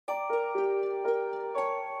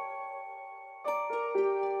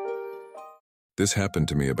This happened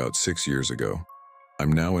to me about 6 years ago.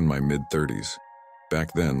 I'm now in my mid-30s.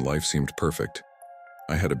 Back then, life seemed perfect.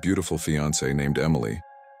 I had a beautiful fiancée named Emily,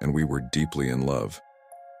 and we were deeply in love.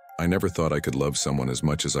 I never thought I could love someone as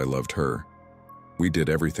much as I loved her. We did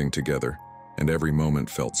everything together, and every moment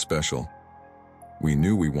felt special. We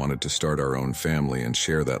knew we wanted to start our own family and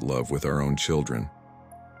share that love with our own children.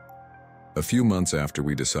 A few months after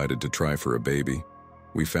we decided to try for a baby,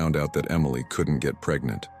 we found out that Emily couldn't get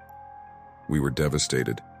pregnant. We were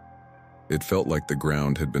devastated. It felt like the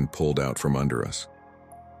ground had been pulled out from under us.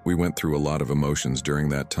 We went through a lot of emotions during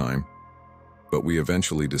that time, but we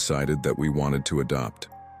eventually decided that we wanted to adopt.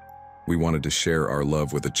 We wanted to share our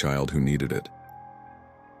love with a child who needed it.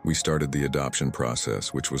 We started the adoption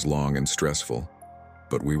process, which was long and stressful,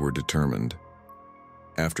 but we were determined.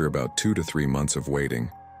 After about 2 to 3 months of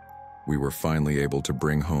waiting, we were finally able to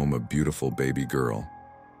bring home a beautiful baby girl.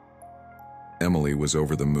 Emily was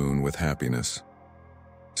over the moon with happiness.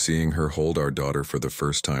 Seeing her hold our daughter for the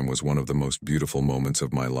first time was one of the most beautiful moments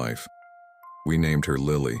of my life. We named her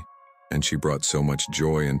Lily, and she brought so much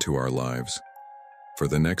joy into our lives. For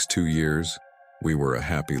the next 2 years, we were a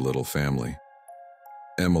happy little family.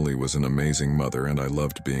 Emily was an amazing mother, and I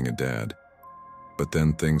loved being a dad. But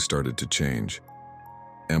then things started to change.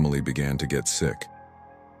 Emily began to get sick.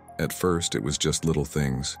 At first, it was just little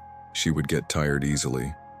things. She would get tired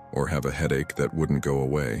easily, or have a headache that wouldn't go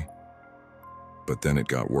away. But then it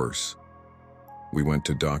got worse. We went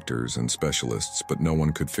to doctors and specialists, but no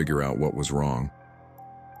one could figure out what was wrong.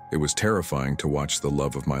 It was terrifying to watch the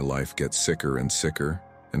love of my life get sicker and sicker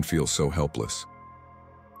and feel so helpless.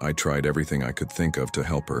 I tried everything I could think of to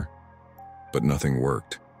help her, but nothing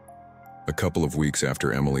worked. A couple of weeks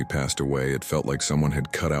after Emily passed away, it felt like someone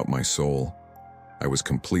had cut out my soul. I was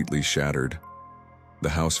completely shattered. The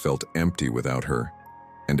house felt empty without her,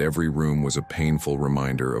 and every room was a painful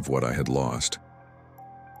reminder of what I had lost.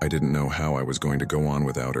 I didn't know how I was going to go on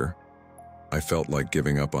without her. I felt like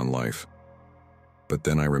giving up on life. But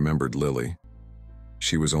then I remembered Lily.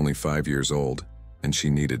 She was only 5 years old, and she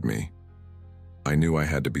needed me. I knew I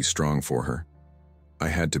had to be strong for her. I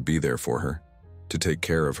had to be there for her, to take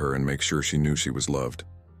care of her and make sure she knew she was loved.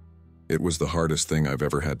 It was the hardest thing I've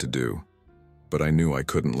ever had to do, but I knew I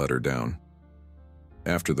couldn't let her down.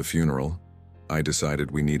 After the funeral, I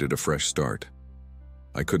decided we needed a fresh start.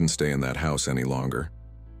 I couldn't stay in that house any longer.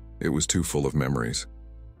 It was too full of memories.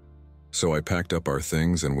 So I packed up our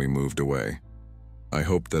things and we moved away. I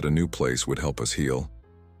hoped that a new place would help us heal.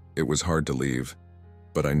 It was hard to leave,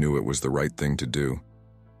 but I knew it was the right thing to do.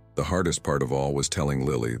 The hardest part of all was telling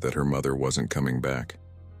Lily that her mother wasn't coming back.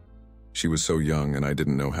 She was so young and I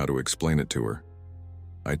didn't know how to explain it to her.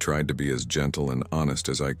 I tried to be as gentle and honest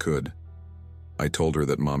as I could. I told her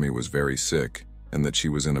that Mommy was very sick and that she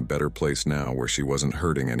was in a better place now where she wasn't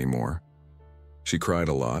hurting anymore. She cried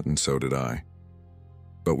a lot and so did I.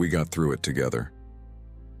 But we got through it together.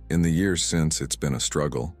 In the years since, it's been a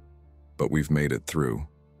struggle, but we've made it through.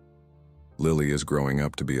 Lily is growing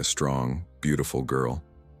up to be a strong, beautiful girl,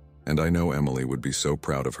 and I know Emily would be so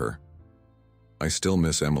proud of her. I still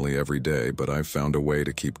miss Emily every day, but I've found a way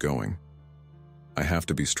to keep going. I have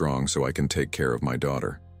to be strong so I can take care of my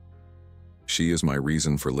daughter. She is my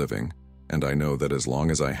reason for living, and I know that as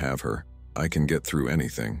long as I have her, I can get through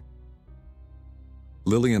anything.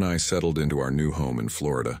 Lily and I settled into our new home in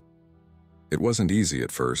Florida. It wasn't easy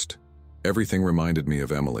at first. Everything reminded me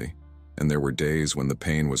of Emily, and there were days when the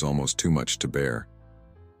pain was almost too much to bear.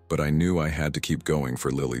 But I knew I had to keep going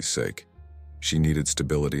for Lily's sake. She needed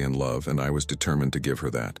stability and love, and I was determined to give her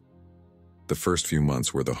that. The first few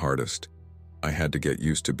months were the hardest. I had to get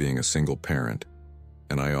used to being a single parent,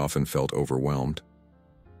 and I often felt overwhelmed.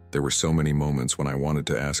 There were so many moments when I wanted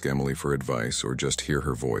to ask Emily for advice or just hear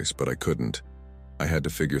her voice, but I couldn't. I had to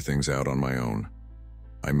figure things out on my own.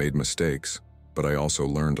 I made mistakes, but I also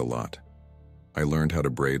learned a lot. I learned how to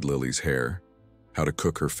braid Lily's hair, how to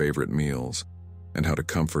cook her favorite meals, and how to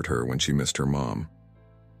comfort her when she missed her mom.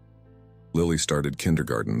 Lily started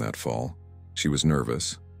kindergarten that fall. She was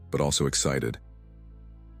nervous, but also excited.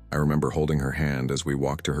 I remember holding her hand as we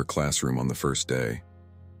walked to her classroom on the first day.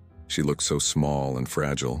 She looked so small and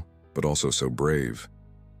fragile, but also so brave.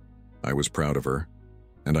 I was proud of her,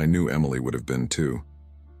 and I knew Emily would have been too.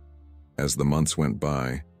 As the months went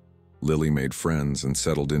by, Lily made friends and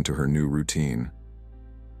settled into her new routine.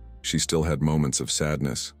 She still had moments of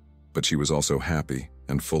sadness, but she was also happy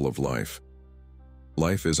and full of life.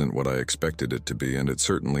 Life isn't what I expected it to be, and it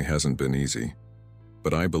certainly hasn't been easy.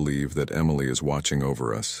 But I believe that Emily is watching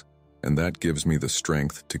over us, and that gives me the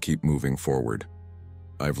strength to keep moving forward.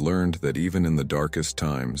 I've learned that even in the darkest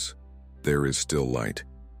times, there is still light.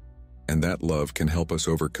 And that love can help us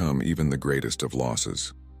overcome even the greatest of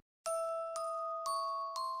losses.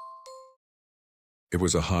 It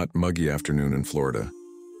was a hot, muggy afternoon in Florida,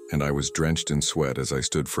 and I was drenched in sweat as I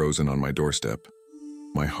stood frozen on my doorstep.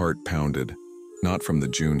 My heart pounded, not from the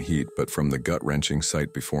June heat, but from the gut-wrenching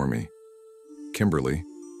sight before me. Kimberly,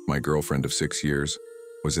 my girlfriend of 6 years,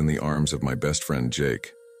 was in the arms of my best friend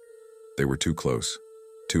Jake. They were too close,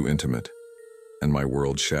 too intimate, and my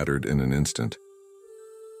world shattered in an instant.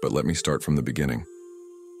 But let me start from the beginning.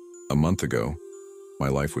 A month ago, my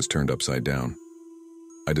life was turned upside down.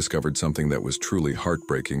 I discovered something that was truly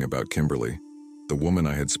heartbreaking about Kimberly, the woman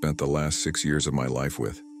I had spent the last 6 years of my life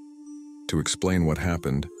with. To explain what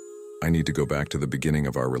happened, I need to go back to the beginning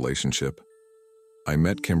of our relationship. I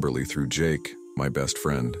met Kimberly through Jake, my best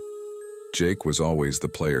friend. Jake was always the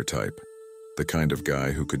player type, the kind of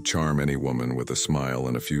guy who could charm any woman with a smile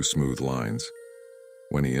and a few smooth lines.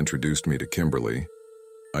 When he introduced me to Kimberly,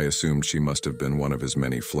 I assumed she must have been one of his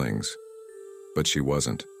many flings. But she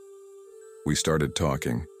wasn't. We started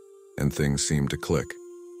talking, and things seemed to click.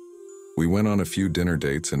 We went on a few dinner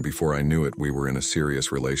dates, and before I knew it, we were in a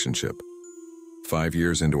serious relationship. 5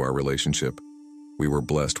 years into our relationship, we were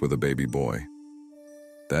blessed with a baby boy.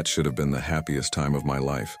 That should have been the happiest time of my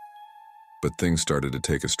life. But things started to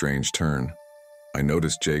take a strange turn. I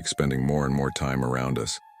noticed Jake spending more and more time around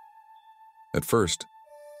us. At first,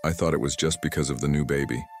 I thought it was just because of the new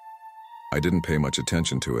baby. I didn't pay much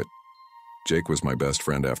attention to it. Jake was my best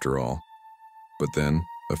friend after all. But then,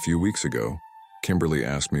 a few weeks ago, Kimberly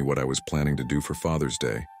asked me what I was planning to do for Father's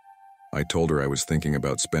Day. I told her I was thinking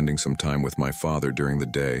about spending some time with my father during the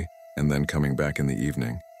day and then coming back in the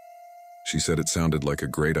evening. She said it sounded like a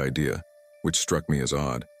great idea, which struck me as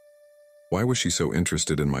odd. Why was she so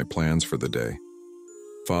interested in my plans for the day?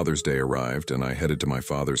 Father's Day arrived, and I headed to my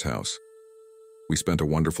father's house. We spent a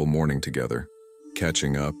wonderful morning together,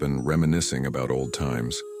 catching up and reminiscing about old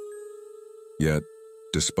times. Yet,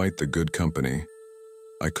 despite the good company,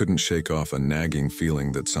 I couldn't shake off a nagging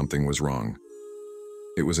feeling that something was wrong.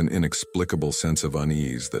 It was an inexplicable sense of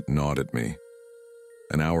unease that gnawed at me.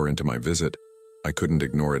 An hour into my visit, I couldn't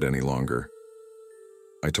ignore it any longer.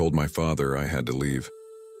 I told my father I had to leave.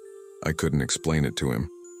 I couldn't explain it to him.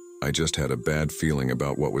 I just had a bad feeling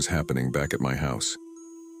about what was happening back at my house.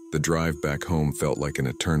 The drive back home felt like an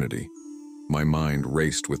eternity. My mind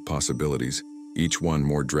raced with possibilities, each one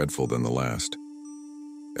more dreadful than the last.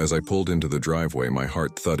 As I pulled into the driveway, my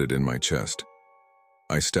heart thudded in my chest.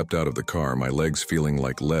 I stepped out of the car, my legs feeling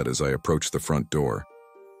like lead as I approached the front door.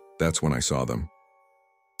 That's when I saw them.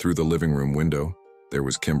 Through the living room window, there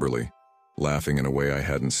was Kimberly, laughing in a way I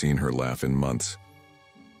hadn't seen her laugh in months.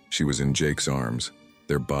 She was in Jake's arms,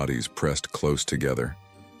 their bodies pressed close together.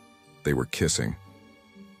 They were kissing.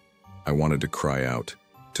 I wanted to cry out,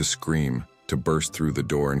 to scream, to burst through the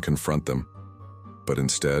door and confront them. But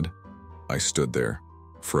instead, I stood there,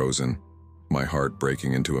 frozen, my heart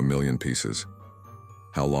breaking into a million pieces.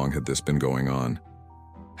 How long had this been going on?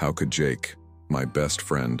 How could Jake, my best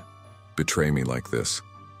friend, betray me like this?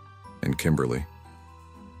 And Kimberly?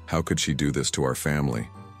 How could she do this to our family?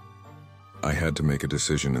 I had to make a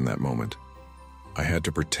decision in that moment. I had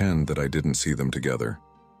to pretend that I didn't see them together.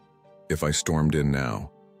 If I stormed in now,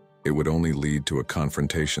 it would only lead to a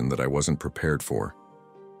confrontation that I wasn't prepared for.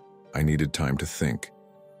 I needed time to think,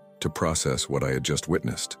 to process what I had just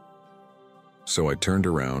witnessed. So I turned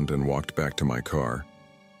around and walked back to my car,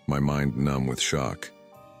 my mind numb with shock.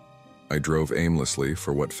 I drove aimlessly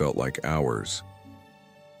for what felt like hours.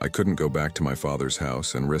 I couldn't go back to my father's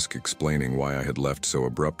house and risk explaining why I had left so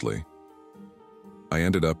abruptly. I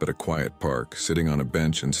ended up at a quiet park, sitting on a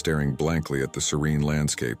bench and staring blankly at the serene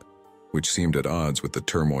landscape, which seemed at odds with the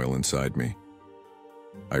turmoil inside me.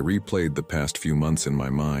 I replayed the past few months in my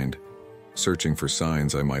mind, searching for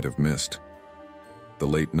signs I might have missed. The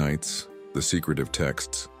late nights, the secretive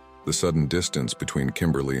texts, the sudden distance between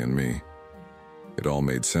Kimberly and me. It all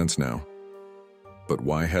made sense now. But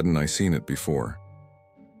why hadn't I seen it before?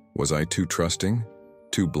 Was I too trusting,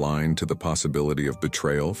 too blind to the possibility of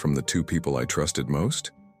betrayal from the two people I trusted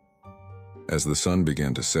most? As the sun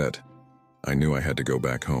began to set, I knew I had to go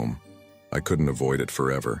back home. I couldn't avoid it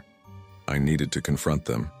forever. I needed to confront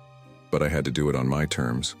them, but I had to do it on my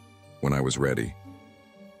terms, when I was ready.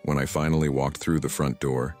 When I finally walked through the front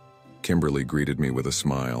door, Kimberly greeted me with a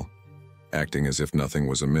smile, acting as if nothing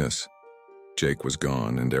was amiss. Jake was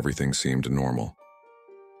gone and everything seemed normal.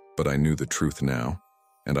 But I knew the truth now,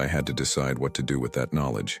 and I had to decide what to do with that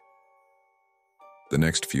knowledge. The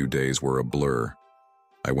next few days were a blur.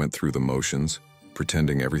 I went through the motions,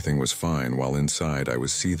 pretending everything was fine, while inside I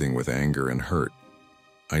was seething with anger and hurt.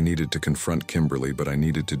 I needed to confront Kimberly, but I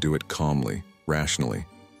needed to do it calmly, rationally.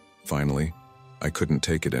 Finally, I couldn't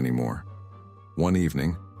take it anymore. One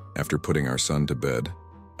evening, after putting our son to bed,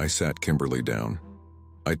 I sat Kimberly down.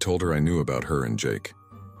 I told her I knew about her and Jake.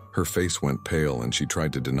 Her face went pale and she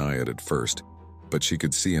tried to deny it at first, but she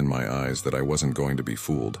could see in my eyes that I wasn't going to be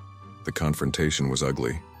fooled. The confrontation was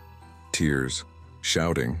ugly. Tears,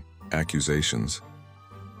 shouting, accusations.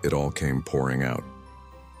 It all came pouring out.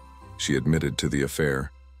 She admitted to the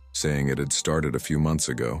affair, saying it had started a few months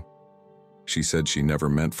ago. She said she never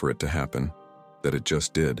meant for it to happen, that it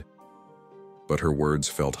just did. But her words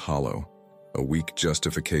felt hollow, a weak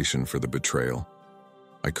justification for the betrayal.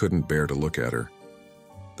 I couldn't bear to look at her.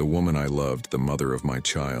 The woman I loved, the mother of my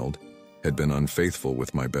child, had been unfaithful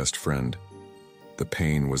with my best friend. The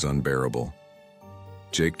pain was unbearable.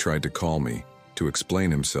 Jake tried to call me, to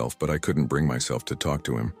explain himself, but I couldn't bring myself to talk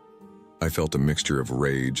to him. I felt a mixture of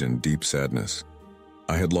rage and deep sadness.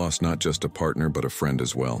 I had lost not just a partner, but a friend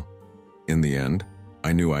as well. In the end,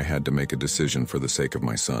 I knew I had to make a decision for the sake of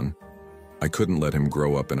my son. I couldn't let him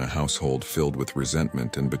grow up in a household filled with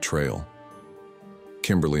resentment and betrayal.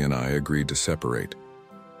 Kimberly and I agreed to separate.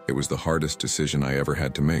 It was the hardest decision I ever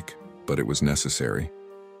had to make, but it was necessary.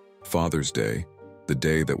 Father's Day, the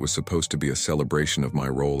day that was supposed to be a celebration of my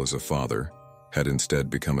role as a father, had instead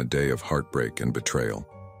become a day of heartbreak and betrayal.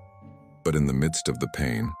 But in the midst of the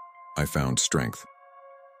pain, I found strength.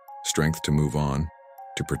 Strength to move on,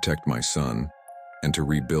 to protect my son, and to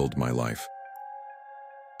rebuild my life.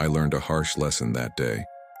 I learned a harsh lesson that day.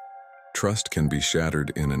 Trust can be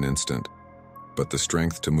shattered in an instant, but the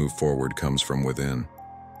strength to move forward comes from within.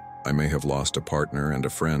 I may have lost a partner and a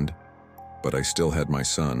friend, but I still had my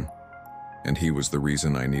son, and he was the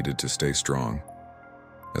reason I needed to stay strong.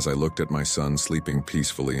 As I looked at my son sleeping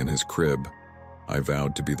peacefully in his crib, I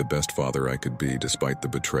vowed to be the best father I could be despite the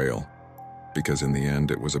betrayal, because in the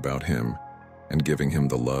end it was about him and giving him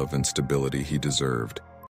the love and stability he deserved.